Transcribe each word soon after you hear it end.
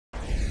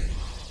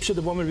Should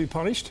the woman be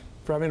punished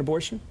for having an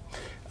abortion?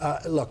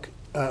 Look.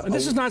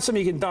 This is not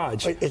something you can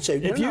dodge.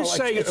 If you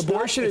say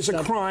abortion is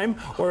a crime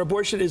or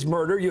abortion is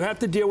murder, you have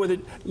to deal with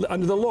it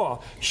under the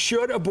law.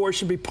 Should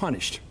abortion be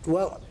punished?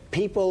 Well,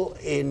 people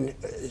in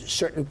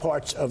certain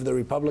parts of the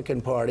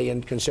Republican Party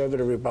and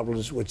conservative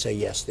Republicans would say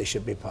yes, they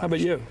should be punished. How about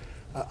you?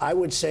 I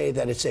would say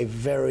that it's a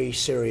very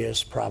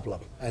serious problem,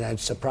 and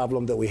it's a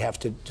problem that we have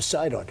to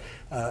decide on.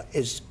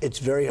 It's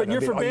very hard. But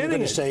you're forbidding Are you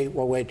going it. to say,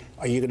 well, wait,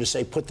 are you going to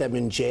say put them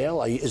in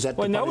jail? Is that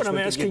well, the no, what I'm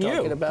punishment asking that you're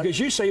talking about? Because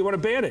you say you want to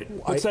ban it.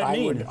 What's that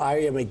mean? I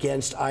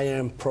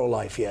am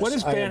pro-life, yes. What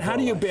is ban? How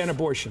do you ban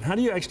abortion? How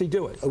do you actually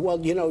do it?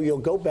 Well, you know, you'll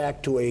go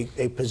back to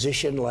a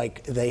position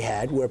like they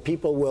had, where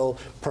people will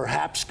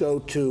perhaps go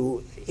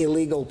to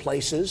illegal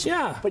places.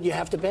 Yeah. But you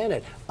have to ban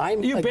it.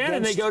 You ban it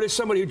and they go to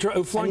somebody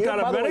who flunked out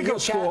of medical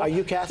school. Are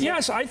you Catholic?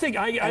 Yes, I think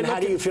And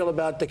how do you feel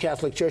about the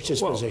Catholic Church's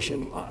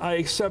position? I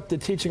accept the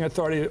teaching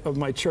authority of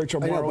my church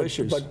on moral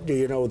issues. But do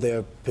you know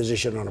their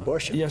position on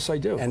abortion? Yes, I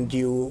do. And do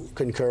you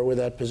concur with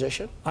that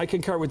position? I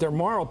concur with their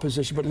moral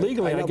position, but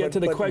legally I get to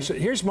the question.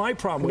 Here's my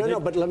problem with it. No,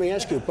 but let me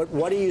ask you, but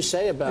what do you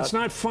say about It's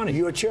not funny.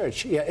 Your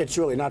church? Yeah, it's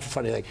really not a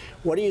funny thing.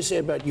 What do you say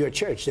about your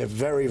church? They're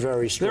very,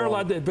 very strong. They're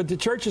allowed to, but the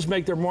churches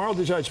make their moral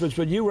judgments,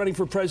 but you running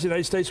for president of the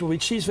United States will be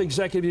chief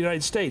executive of the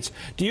United States.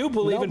 Do you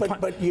believe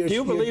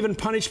believe in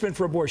punishment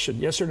for abortion?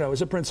 Yes or no,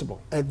 as a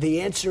principle?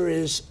 The answer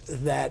is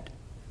that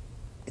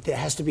there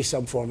has to be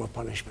some form of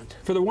punishment.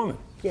 For the woman?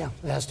 Yeah,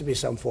 there has to be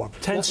some form.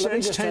 10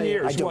 cents, 10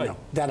 years, I don't know.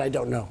 That I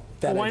don't know.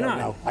 That why I don't not?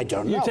 know. I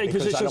don't know. You take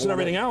positions and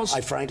everything else.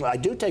 Frankly, I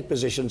do take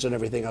positions and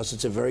everything else.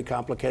 It's a very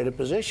complicated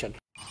position.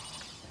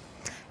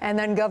 And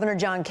then Governor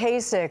John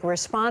Kasich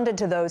responded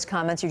to those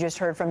comments you just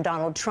heard from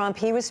Donald Trump.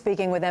 He was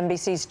speaking with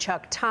NBC's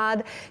Chuck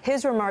Todd.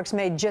 His remarks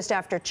made just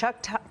after Chuck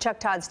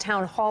Todd's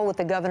town hall with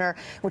the governor,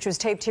 which was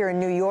taped here in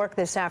New York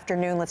this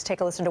afternoon. Let's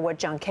take a listen to what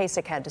John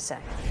Kasich had to say.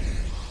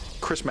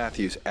 Chris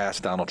Matthews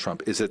asked Donald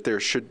Trump, is that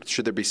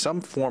should there be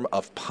some form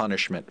of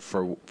punishment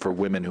for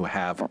women who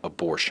have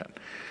abortion?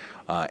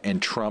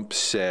 And Trump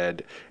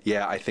said,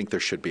 yeah, I think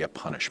there should be a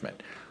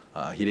punishment.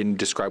 He didn't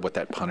describe what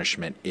that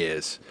punishment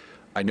is.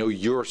 I know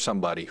you're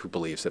somebody who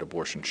believes that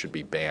abortion should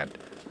be banned.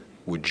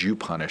 Would you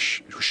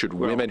should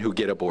women who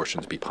get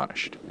abortions be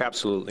punished?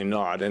 Absolutely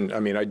not. And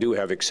I mean, I do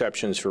have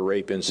exceptions for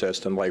rape,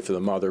 incest, and life of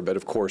the mother, but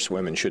of course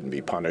women shouldn't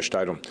be punished.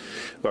 I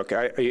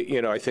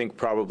think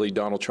probably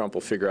Donald Trump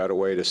will figure out a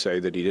way to say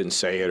that he didn't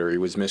say it or he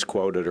was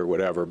misquoted or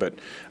whatever, but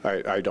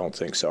I don't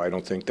think so. I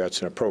don't think that's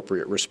an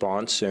appropriate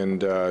response,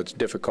 and it's a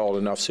difficult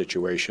enough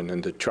situation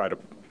and to try to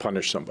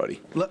punish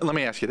somebody. Let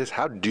me ask you this.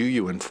 How do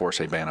you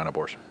enforce a ban on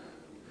abortion?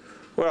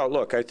 Well,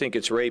 look, I think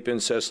it's rape,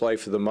 incest,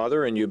 life of the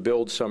mother, and you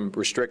build some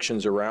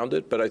restrictions around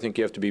it, but I think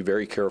you have to be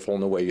very careful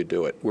in the way you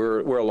do it. We're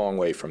a long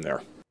way from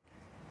there.